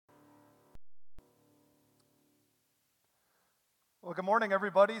Well, good morning,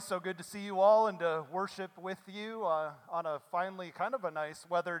 everybody. So good to see you all and to worship with you on a finally kind of a nice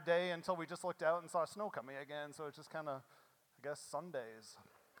weather day until we just looked out and saw snow coming again. So it's just kind of, I guess, Sundays,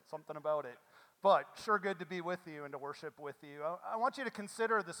 something about it. But sure good to be with you and to worship with you. I want you to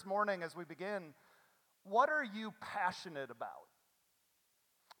consider this morning as we begin, what are you passionate about?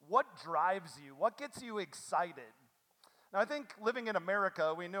 What drives you? What gets you excited? Now, I think living in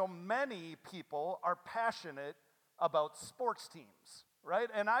America, we know many people are passionate about sports teams, right?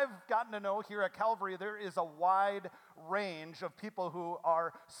 And I've gotten to know here at Calvary, there is a wide range of people who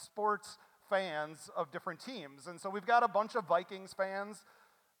are sports fans of different teams. And so we've got a bunch of Vikings fans.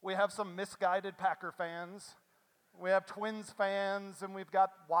 We have some misguided Packer fans. We have Twins fans, and we've got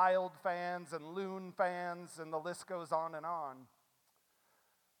Wild fans and Loon fans, and the list goes on and on.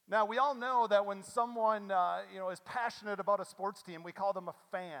 Now, we all know that when someone is passionate about a sports team, we call them a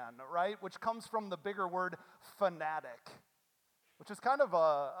fan, right? Which comes from the bigger word fanatic, which is kind of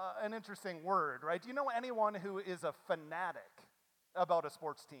an interesting word, right? Do you know anyone who is a fanatic about a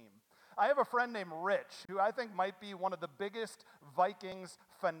sports team? I have a friend named Rich, who I think might be one of the biggest Vikings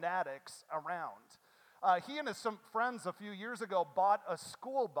fanatics around. He and some friends a few years ago bought a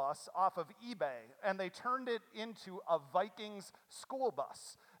school bus off of eBay, and they turned it into a Vikings school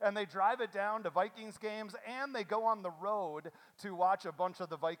bus. And they drive it down to Vikings games, and they go on the road to watch a bunch of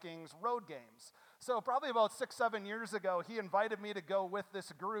the Vikings road games. So probably about 6-7 years ago, he invited me to go with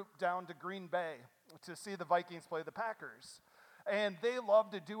this group down to Green Bay to see the Vikings play the Packers. And they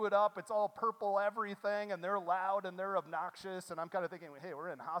love to do it up. It's all purple everything, and they're loud and they're obnoxious. And I'm kind of thinking, hey, we're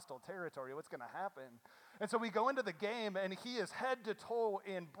in hostile territory. What's going to happen? And so we go into the game, and he is head to toe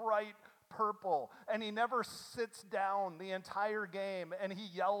in bright purple. And he never sits down the entire game, and he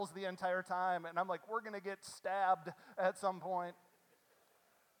yells the entire time. And I'm like, we're going to get stabbed at some point.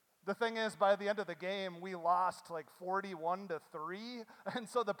 The thing is, by the end of the game, we lost like 41-3, and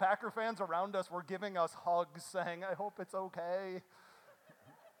so the Packer fans around us were giving us hugs, saying, I hope it's okay.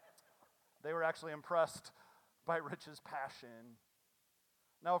 They were actually impressed by Rich's passion.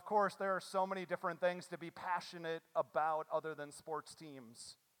 Now, of course, there are so many different things to be passionate about other than sports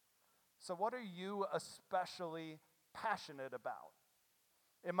teams. So what are you especially passionate about?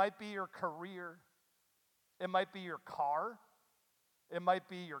 It might be your career. It might be your car. It might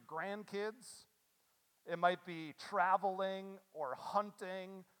be your grandkids. It might be traveling or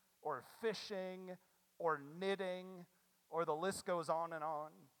hunting or fishing or knitting, or the list goes on and on.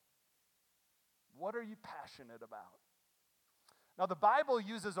 What are you passionate about? Now, the Bible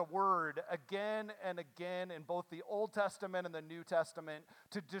uses a word again and again in both the Old Testament and the New Testament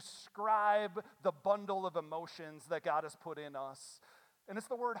to describe the bundle of emotions that God has put in us, and it's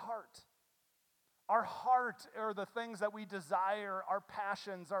the word heart. Our heart are the things that we desire, our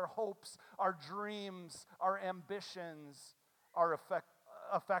passions, our hopes, our dreams, our ambitions, our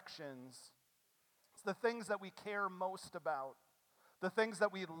affections. It's the things that we care most about, the things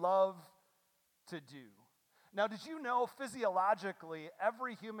that we love to do. Now, did you know physiologically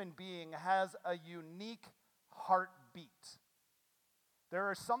every human being has a unique heartbeat?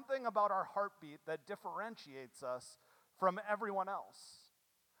 There is something about our heartbeat that differentiates us from everyone else.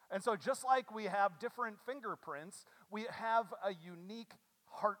 And so just like we have different fingerprints, we have a unique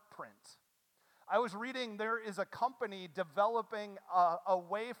heartprint. I was reading there is a company developing a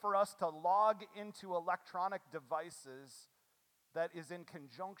way for us to log into electronic devices that is in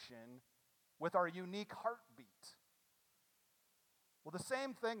conjunction with our unique heartbeat. Well, the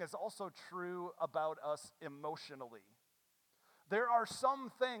same thing is also true about us emotionally. There are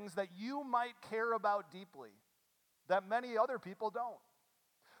some things that you might care about deeply that many other people don't.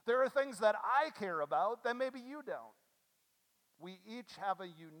 There are things that I care about that maybe you don't. We each have a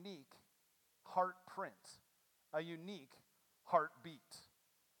unique heartprint, a unique heartbeat.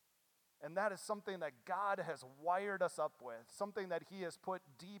 And that is something that God has wired us up with, something that He has put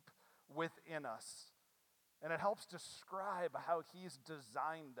deep within us. And it helps describe how He's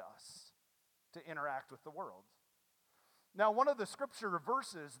designed us to interact with the world. Now, one of the scripture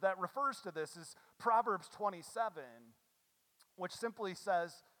verses that refers to this is Proverbs 27, which simply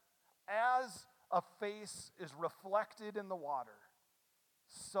says, as a face is reflected in the water,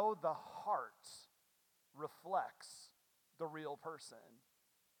 so the heart reflects the real person.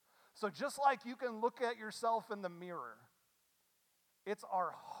 So just like you can look at yourself in the mirror, it's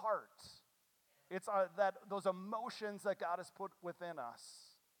our heart. It's those emotions that God has put within us.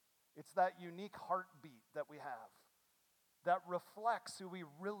 It's that unique heartbeat that we have that reflects who we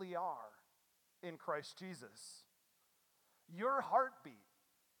really are in Christ Jesus. Your heartbeat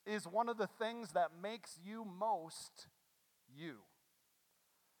is one of the things that makes you most you.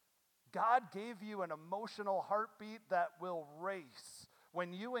 God gave you an emotional heartbeat that will race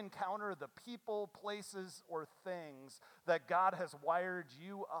when you encounter the people, places, or things that God has wired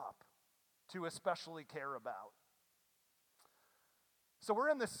you up to especially care about. So we're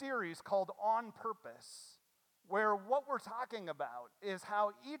in the series called On Purpose, where what we're talking about is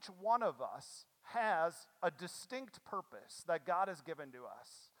how each one of us has a distinct purpose that God has given to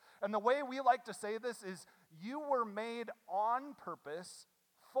us. And the way we like to say this is, you were made on purpose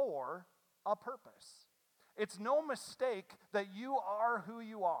for a purpose. It's no mistake that you are who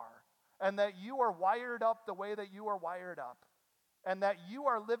you are, and that you are wired up the way that you are wired up, and that you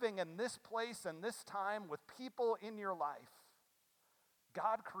are living in this place and this time with people in your life.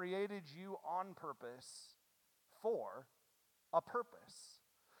 God created you on purpose for a purpose.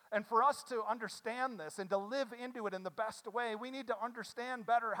 And for us to understand this and to live into it in the best way, we need to understand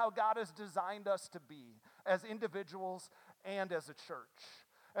better how God has designed us to be as individuals and as a church.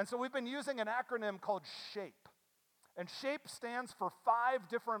 And so we've been using an acronym called SHAPE. And SHAPE stands for 5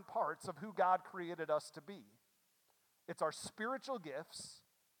 different parts of who God created us to be. It's our spiritual gifts,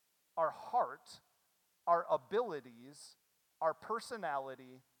 our heart, our abilities, our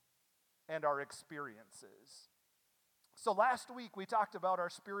personality, and our experiences. So last week we talked about our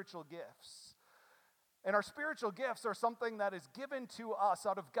spiritual gifts. And our spiritual gifts are something that is given to us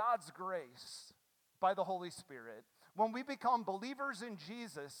out of God's grace by the Holy Spirit. When we become believers in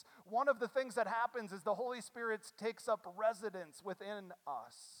Jesus, one of the things that happens is the Holy Spirit takes up residence within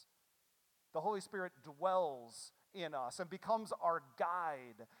us. The Holy Spirit dwells in us and becomes our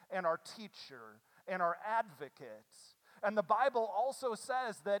guide and our teacher and our advocate. And the Bible also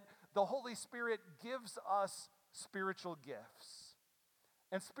says that the Holy Spirit gives us spiritual gifts.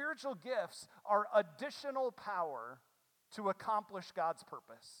 And spiritual gifts are additional power to accomplish God's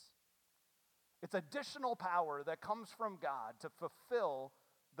purpose. It's additional power that comes from God to fulfill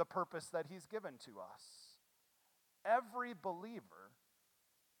the purpose that He's given to us. Every believer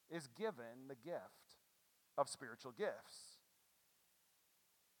is given the gift of spiritual gifts.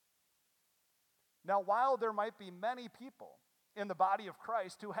 Now, while there might be many people in the body of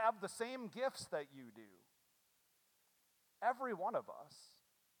Christ who have the same gifts that you do, every one of us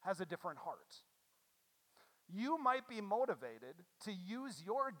has a different heart. You might be motivated to use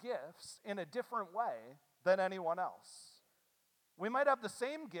your gifts in a different way than anyone else. We might have the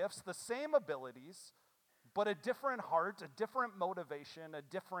same gifts, the same abilities, but a different heart, a different motivation, a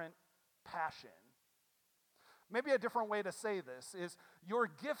different passion. Maybe a different way to say this is, your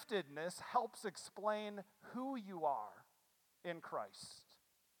giftedness helps explain who you are in Christ.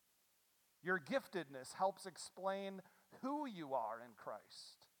 Your giftedness helps explain who you are in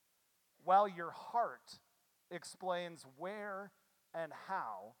Christ, while your heart explains where and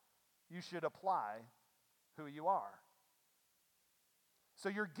how you should apply who you are. So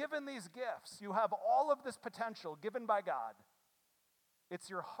you're given these gifts. You have all of this potential given by God. It's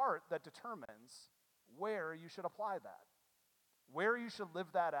your heart that determines where you should apply that, where you should live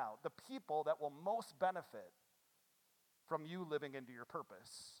that out, the people that will most benefit from you living into your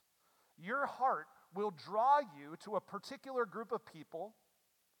purpose. Your heart will draw you to a particular group of people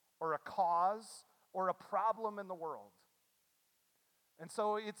or a cause or a problem in the world. And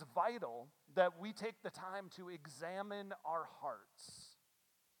so it's vital that we take the time to examine our hearts,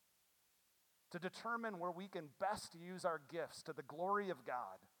 to determine where we can best use our gifts to the glory of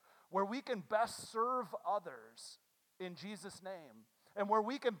God, where we can best serve others in Jesus' name, and where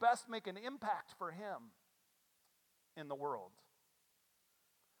we can best make an impact for Him in the world.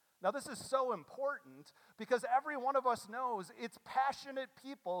 Now, this is so important because every one of us knows it's passionate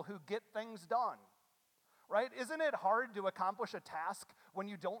people who get things done, right? Isn't it hard to accomplish a task when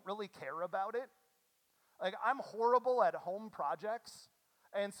you don't really care about it? Like, I'm horrible at home projects,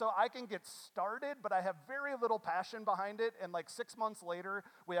 and so I can get started, but I have very little passion behind it, and like 6 months later,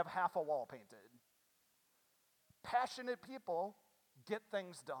 we have half a wall painted. Passionate people get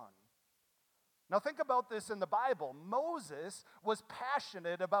things done. Now think about this in the Bible. Moses was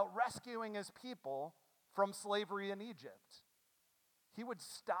passionate about rescuing his people from slavery in Egypt. He would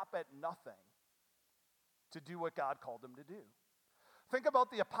stop at nothing to do what God called him to do. Think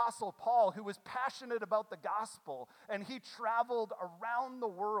about the Apostle Paul, who was passionate about the gospel, and he traveled around the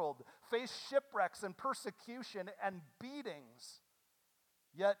world, faced shipwrecks and persecution and beatings,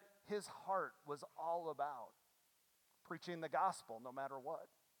 yet his heart was all about preaching the gospel no matter what.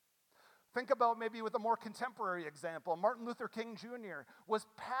 Think about maybe with a more contemporary example. Martin Luther King Jr. was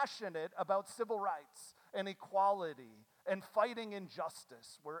passionate about civil rights and equality and fighting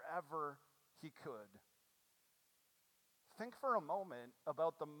injustice wherever he could. Think for a moment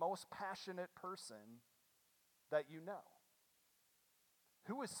about the most passionate person that you know.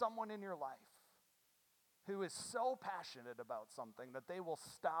 Who is someone in your life who is so passionate about something that they will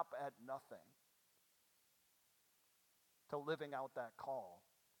stop at nothing to living out that call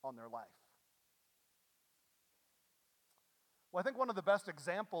on their life? Well, I think one of the best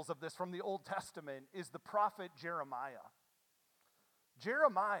examples of this from the Old Testament is the prophet Jeremiah.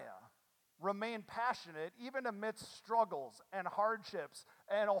 Jeremiah remained passionate even amidst struggles and hardships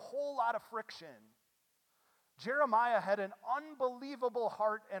and a whole lot of friction. Jeremiah had an unbelievable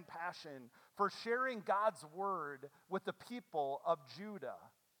heart and passion for sharing God's word with the people of Judah,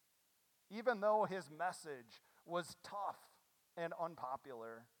 even though his message was tough and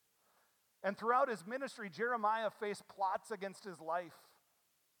unpopular. And throughout his ministry, Jeremiah faced plots against his life,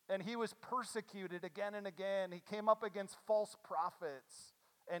 and he was persecuted again and again. He came up against false prophets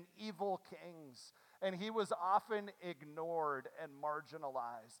and evil kings, and he was often ignored and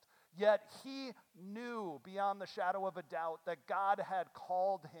marginalized. Yet he knew beyond the shadow of a doubt that God had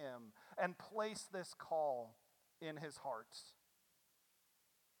called him and placed this call in his heart.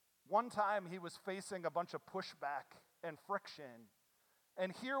 One time he was facing a bunch of pushback and friction,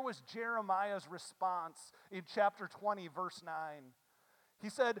 and here was Jeremiah's response in chapter 20, verse 9. He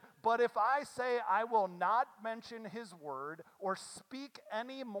said, "But if I say I will not mention his word or speak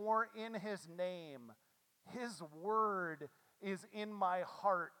any more in his name, his word is in my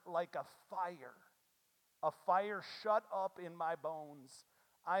heart like a fire shut up in my bones.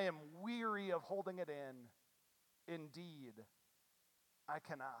 I am weary of holding it in. Indeed, I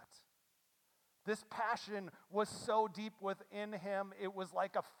cannot." This passion was so deep within him, it was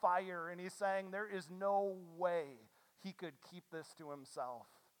like a fire, and he's saying there is no way he could keep this to himself.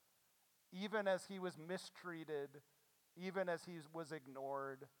 Even as he was mistreated, even as he was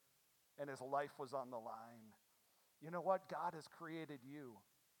ignored, and his life was on the line. You know what? God has created you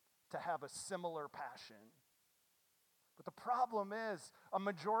to have a similar passion. But the problem is, a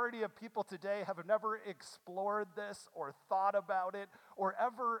majority of people today have never explored this or thought about it or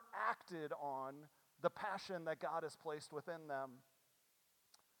ever acted on the passion that God has placed within them.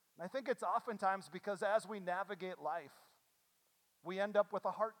 And I think it's oftentimes because as we navigate life, we end up with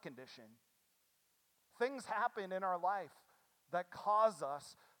a heart condition. Things happen in our life that cause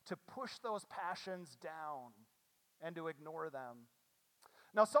us to push those passions down and to ignore them.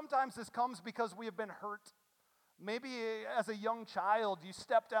 Now, sometimes this comes because we have been hurt. Maybe as a young child, you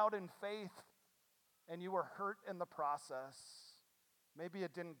stepped out in faith and you were hurt in the process. Maybe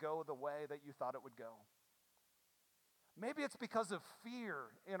it didn't go the way that you thought it would go. Maybe it's because of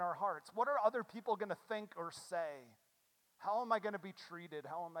fear in our hearts. What are other people going to think or say? How am I going to be treated?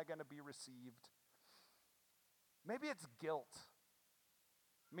 How am I going to be received? Maybe it's guilt.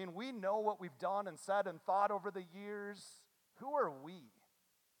 I mean, we know what we've done and said and thought over the years. Who are we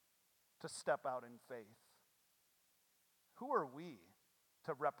to step out in faith? Who are we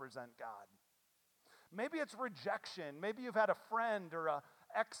to represent God? Maybe it's rejection. Maybe you've had a friend or an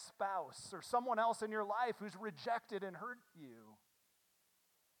ex-spouse or someone else in your life who's rejected and hurt you.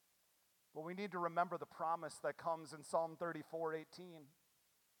 Well, we need to remember the promise that comes in Psalm 34:18,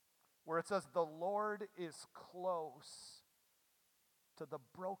 where it says, "The Lord is close to the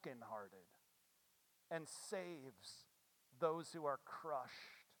brokenhearted and saves those who are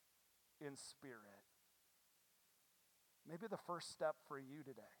crushed in spirit." Maybe the first step for you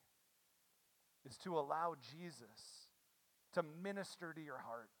today is to allow Jesus to minister to your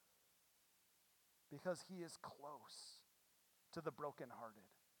heart, because he is close to the brokenhearted.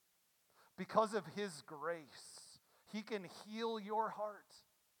 Because of his grace, he can heal your heart.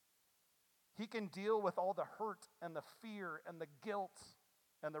 He can deal with all the hurt and the fear and the guilt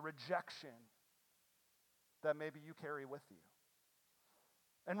and the rejection that maybe you carry with you.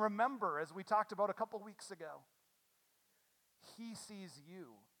 And remember, as we talked about a couple weeks ago, he sees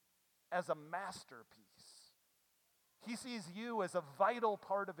you as a masterpiece. He sees you as a vital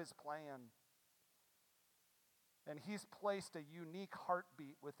part of his plan. And he's placed a unique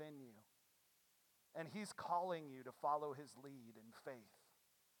heartbeat within you. And he's calling you to follow his lead in faith,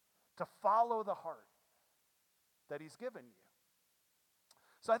 to follow the heart that he's given you.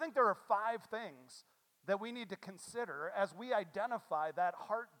 So I think there are 5 things that we need to consider as we identify that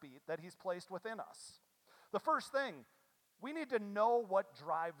heartbeat that he's placed within us. The first thing, we need to know what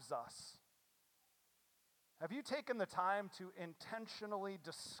drives us. Have you taken the time to intentionally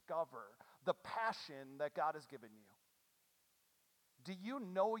discover the passion that God has given you? Do you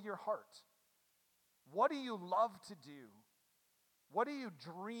know your heart? What do you love to do? What do you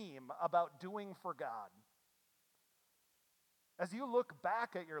dream about doing for God? As you look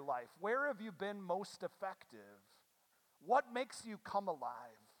back at your life, where have you been most effective? What makes you come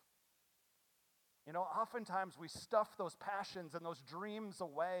alive? Oftentimes we stuff those passions and those dreams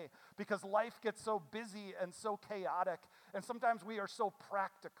away because life gets so busy and so chaotic, and sometimes we are so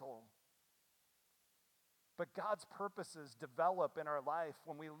practical. But God's purposes develop in our life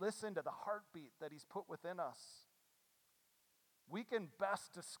when we listen to the heartbeat that He's put within us. We can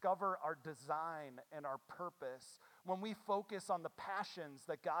best discover our design and our purpose when we focus on the passions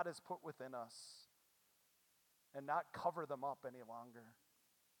that God has put within us and not cover them up any longer.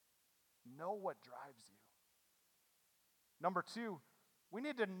 Know what drives you. Number 2, we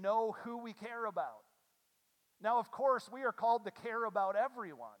need to know who we care about. Now, of course, we are called to care about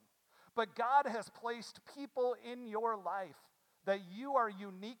everyone, but God has placed people in your life that you are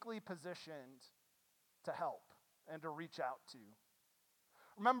uniquely positioned to help and to reach out to.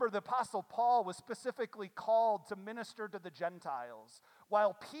 Remember, the Apostle Paul was specifically called to minister to the Gentiles,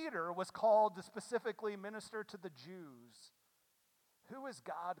 while Peter was called to specifically minister to the Jews. Who is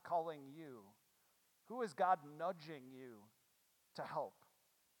God calling you? Who is God nudging you to help?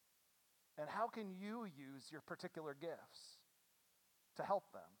 And how can you use your particular gifts to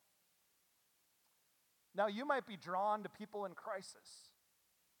help them? Now, you might be drawn to people in crisis,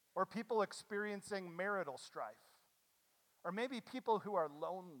 or people experiencing marital strife, or maybe people who are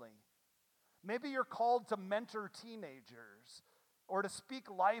lonely. Maybe you're called to mentor teenagers, or to speak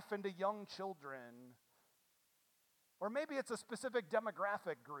life into young children. Or maybe it's a specific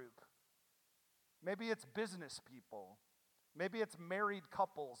demographic group. Maybe it's business people. Maybe it's married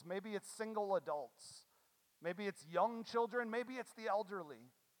couples. Maybe it's single adults. Maybe it's young children. Maybe it's the elderly.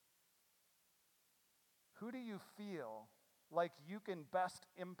 Who do you feel like you can best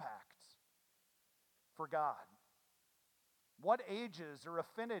impact for God? What ages or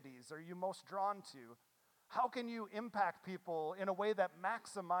affinities are you most drawn to? How can you impact people in a way that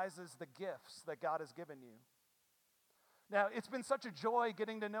maximizes the gifts that God has given you? Now, it's been such a joy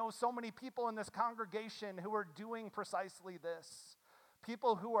getting to know so many people in this congregation who are doing precisely this.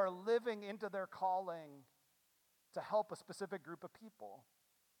 People who are living into their calling to help a specific group of people.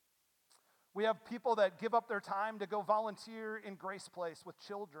 We have people that give up their time to go volunteer in Grace Place with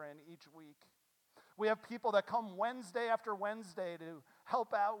children each week. We have people that come Wednesday after Wednesday to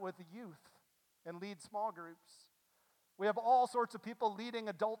help out with youth and lead small groups. We have all sorts of people leading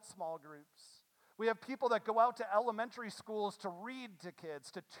adult small groups. We have people that go out to elementary schools to read to kids,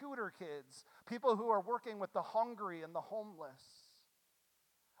 to tutor kids, people who are working with the hungry and the homeless.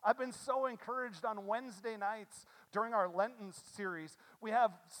 I've been so encouraged on Wednesday nights during our Lenten series. We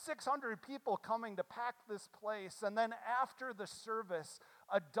have 600 people coming to pack this place, and then after the service,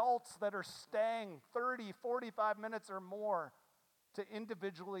 adults that are staying 30, 45 minutes or more to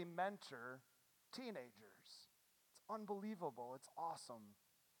individually mentor teenagers. It's unbelievable. It's awesome.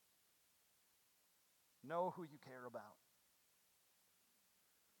 Know who you care about.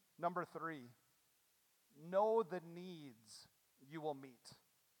 Number 3, know the needs you will meet.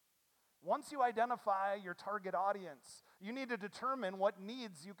 Once you identify your target audience, you need to determine what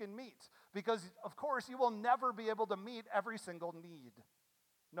needs you can meet. Because, of course, you will never be able to meet every single need,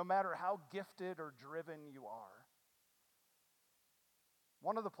 no matter how gifted or driven you are.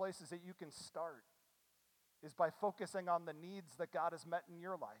 One of the places that you can start is by focusing on the needs that God has met in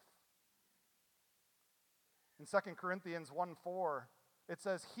your life. In 2 Corinthians 1:4, it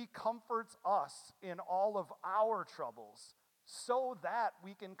says, He comforts us in all of our troubles so that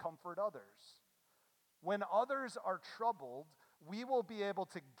we can comfort others. When others are troubled, we will be able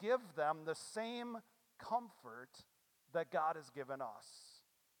to give them the same comfort that God has given us.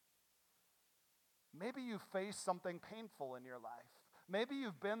 Maybe you face something painful in your life. Maybe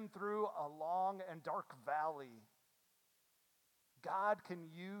you've been through a long and dark valley. God can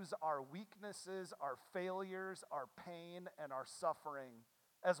use our weaknesses, our failures, our pain, and our suffering,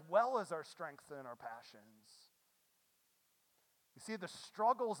 as well as our strengths and our passions. You see, the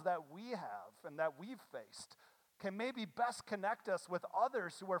struggles that we have and that we've faced can maybe best connect us with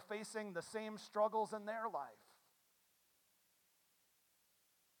others who are facing the same struggles in their life.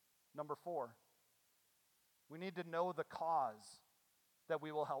 Number 4, we need to know the cause that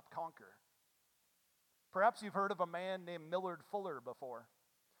we will help conquer. Perhaps you've heard of a man named Millard Fuller before.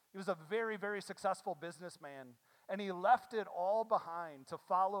 He was a very, very successful businessman, and he left it all behind to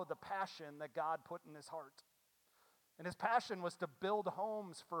follow the passion that God put in his heart. And his passion was to build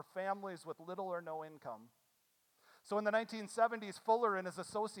homes for families with little or no income. So in the 1970s, Fuller and his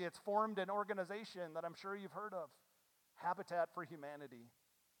associates formed an organization that I'm sure you've heard of, Habitat for Humanity.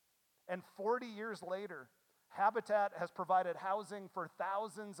 And 40 years later, Habitat has provided housing for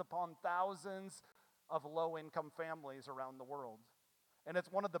thousands upon thousands of low-income families around the world. And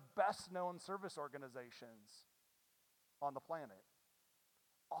it's one of the best-known service organizations on the planet.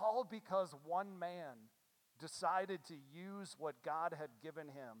 all because one man decided to use what God had given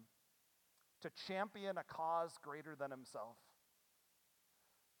him to champion a cause greater than himself.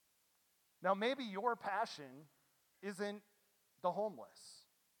 Now, maybe your passion isn't the homeless.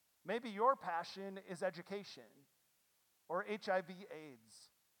 Maybe your passion is education, or HIV/AIDS,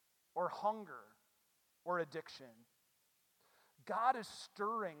 or hunger, or addiction. God is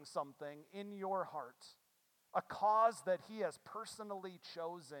stirring something in your heart, a cause that he has personally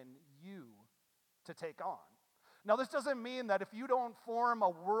chosen you to take on. Now, this doesn't mean that if you don't form a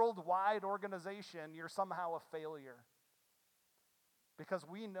worldwide organization, you're somehow a failure. Because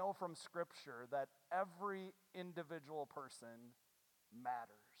we know from Scripture that every individual person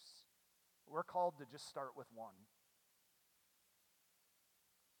matters. We're called to just start with one.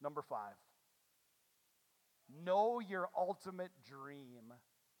 Number 5, know your ultimate dream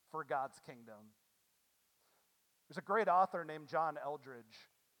for God's kingdom. There's a great author named John Eldredge,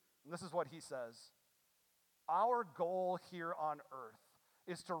 and this is what he says. Our goal here on earth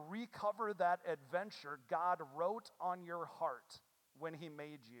is to recover that adventure God wrote on your heart when he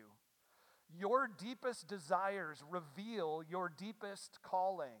made you. Your deepest desires reveal your deepest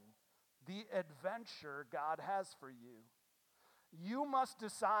calling, the adventure God has for you. You must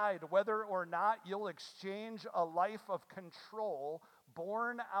decide whether or not you'll exchange a life of control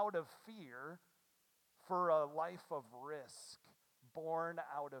born out of fear for a life of risk born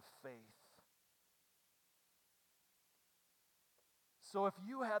out of faith. So if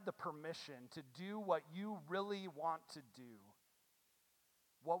you had the permission to do what you really want to do,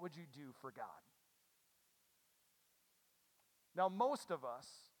 what would you do for God? Now, most of us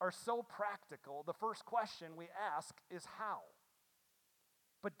are so practical, the first question we ask is how.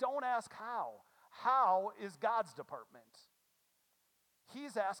 But don't ask how. How is God's department?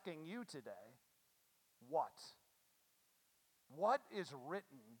 He's asking you today, what? What is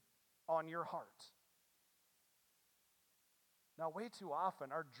written on your heart? Now, way too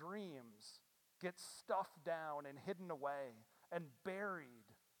often, our dreams get stuffed down and hidden away and buried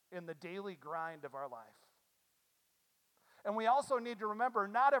in the daily grind of our life. And we also need to remember,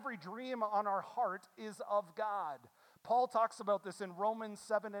 not every dream on our heart is of God. Paul talks about this in Romans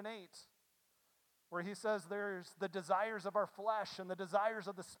 7 and 8, where he says there's the desires of our flesh and the desires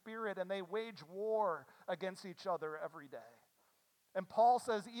of the spirit, and they wage war against each other every day. And Paul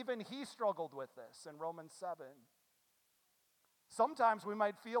says even he struggled with this in Romans 7. Sometimes we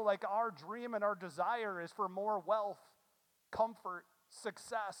might feel like our dream and our desire is for more wealth, comfort,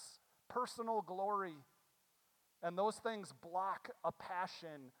 success, personal glory. And those things block a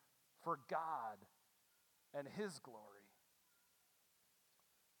passion for God and his glory.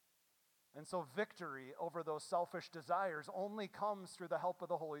 And so victory over those selfish desires only comes through the help of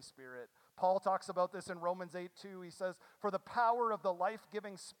the Holy Spirit. Paul talks about this in Romans 8:2. He says, "For the power of the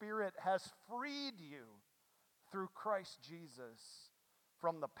life-giving Spirit has freed you through Christ Jesus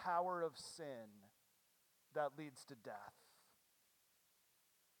from the power of sin that leads to death."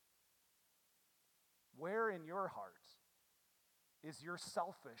 Where in your heart is your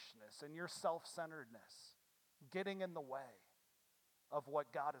selfishness and your self-centeredness getting in the way of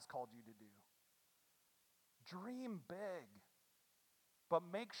what God has called you to do? Dream big, but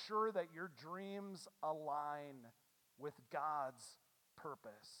make sure that your dreams align with God's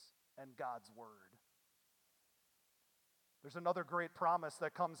purpose and God's word. There's another great promise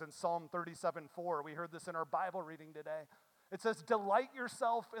that comes in Psalm 37:4. We heard this in our Bible reading today. It says, "Delight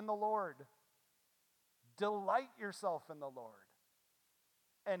yourself in the Lord. Delight yourself in the Lord,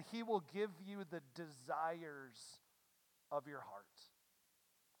 and he will give you the desires of your heart."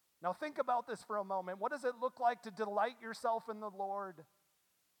 Now think about this for a moment. What does it look like to delight yourself in the Lord?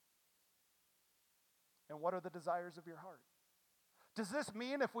 And what are the desires of your heart? Does this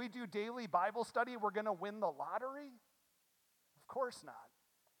mean if we do daily Bible study, we're going to win the lottery? Of course not.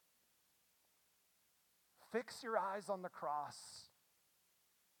 Fix your eyes on the cross.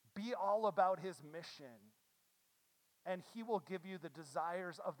 Be all about his mission, and he will give you the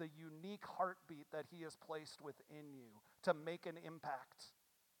desires of the unique heartbeat that he has placed within you to make an impact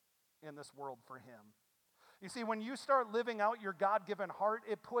in this world for him. You see, when you start living out your God-given heart,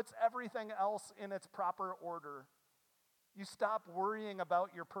 it puts everything else in its proper order. You stop worrying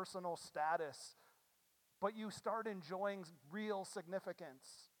about your personal status, but you start enjoying real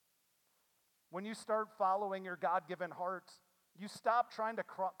significance. When you start following your God-given heart, you stop trying to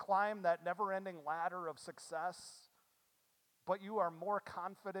climb that never-ending ladder of success, but you are more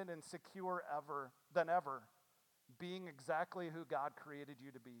confident and secure than ever, being exactly who God created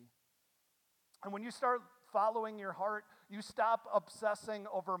you to be. And when you start following your heart, you stop obsessing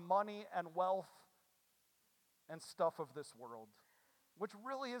over money and wealth and stuff of this world. which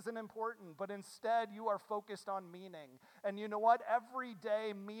really isn't important, but instead you are focused on meaning. And you know what? Every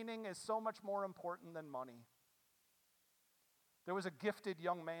day, meaning is so much more important than money. There was a gifted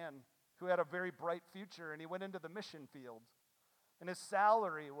young man who had a very bright future, and he went into the mission field, and his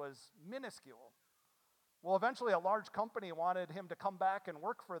salary was minuscule. Well, eventually a large company wanted him to come back and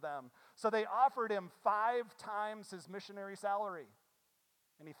work for them, so they offered him 5 times his missionary salary,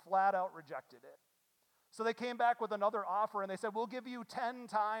 and he flat out rejected it. So they came back with another offer, and they said, we'll give you 10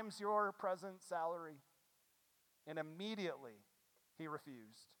 times your present salary. And immediately he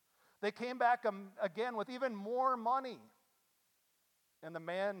refused. They came back again with even more money. And the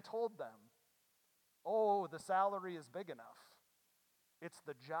man told them, oh, the salary is big enough. It's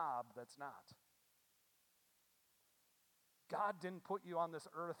the job that's not. God didn't put you on this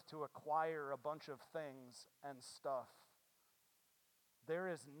earth to acquire a bunch of things and stuff. There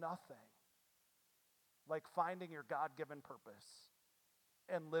is nothing like finding your God-given purpose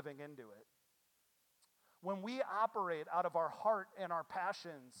and living into it. When we operate out of our heart and our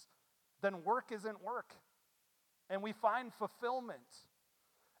passions, then work isn't work, and we find fulfillment.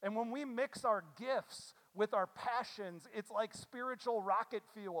 And when we mix our gifts with our passions, it's like spiritual rocket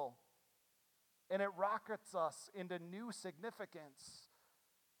fuel, and it rockets us into new significance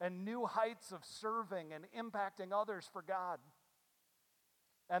and new heights of serving and impacting others for God.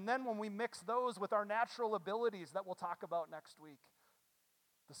 And then when we mix those with our natural abilities that we'll talk about next week,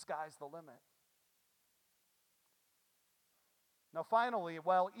 the sky's the limit. Now finally,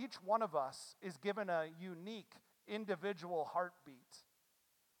 while each one of us is given a unique individual heartbeat,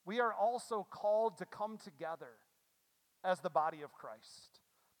 we are also called to come together as the body of Christ.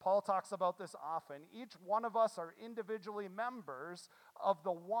 Paul talks about this often. Each one of us are individually members of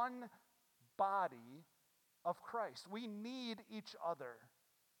the one body of Christ. We need each other.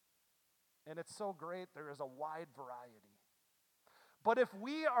 And it's so great, there is a wide variety. But if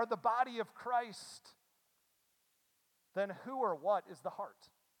we are the body of Christ, then who or what is the heart?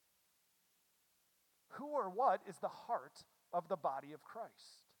 Who or what is the heart of the body of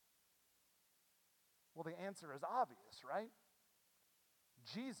Christ? Well, the answer is obvious, right?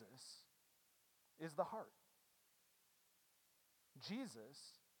 Jesus is the heart.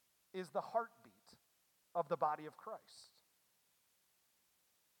 Jesus is the heartbeat of the body of Christ.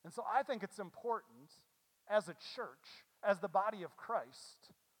 And so I think it's important as a church, as the body of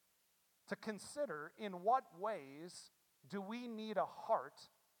Christ, to consider in what ways do we need a heart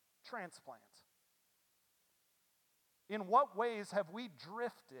transplant? In what ways have we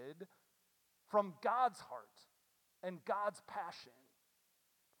drifted from God's heart and God's passion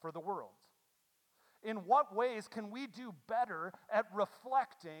for the world? In what ways can we do better at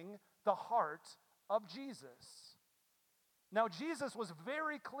reflecting the heart of Jesus? Now, Jesus was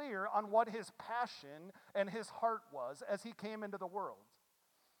very clear on what his passion and his heart was as he came into the world.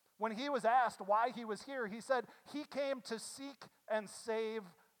 When he was asked why he was here, he said he came to seek and save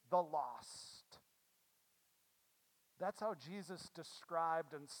the lost. That's how Jesus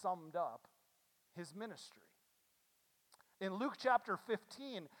described and summed up his ministry. In Luke chapter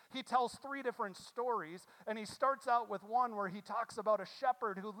 15, he tells 3 different stories, and he starts out with one where he talks about a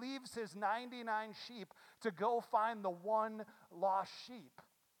shepherd who leaves his 99 sheep to go find the one lost sheep.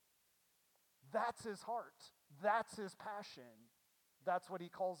 That's his heart. That's his passion. That's what he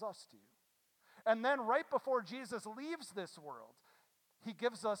calls us to. And then right before Jesus leaves this world, he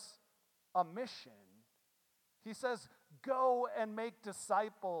gives us a mission. He says, go and make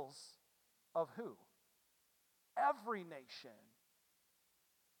disciples of who? Every nation.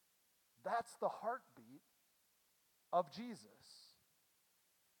 That's the heartbeat of Jesus.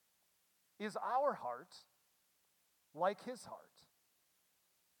 Is our heart like his heart?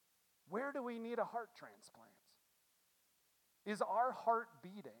 Where do we need a heart transplant? Is our heart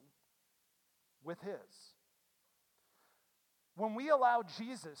beating with his? When we allow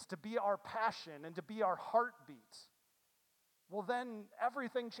Jesus to be our passion and to be our heartbeat, well, then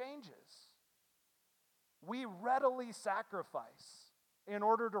everything changes. We readily sacrifice in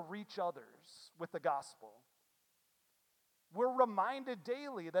order to reach others with the gospel. We're reminded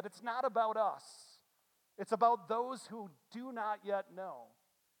daily that it's not about us. It's about those who do not yet know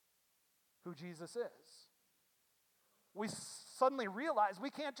who Jesus is. We suddenly realize we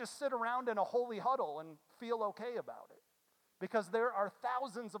can't just sit around in a holy huddle and feel okay about it, because there are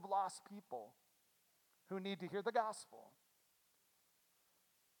thousands of lost people who need to hear the gospel.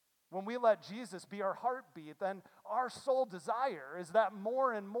 When we let Jesus be our heartbeat, then our sole desire is that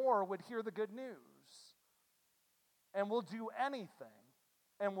more and more would hear the good news. And we'll do anything,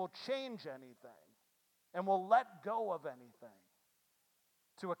 and we'll change anything, and we'll let go of anything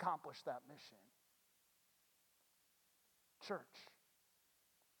to accomplish that mission. Church,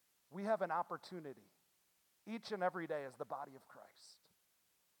 we have an opportunity each and every day as the body of Christ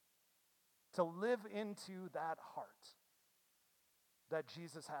to live into that heart that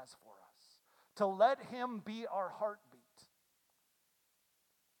Jesus has for us, to let him be our heartbeat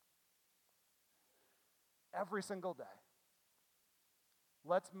every single day.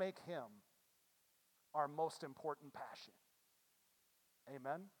 Let's make him our most important passion.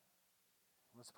 Amen.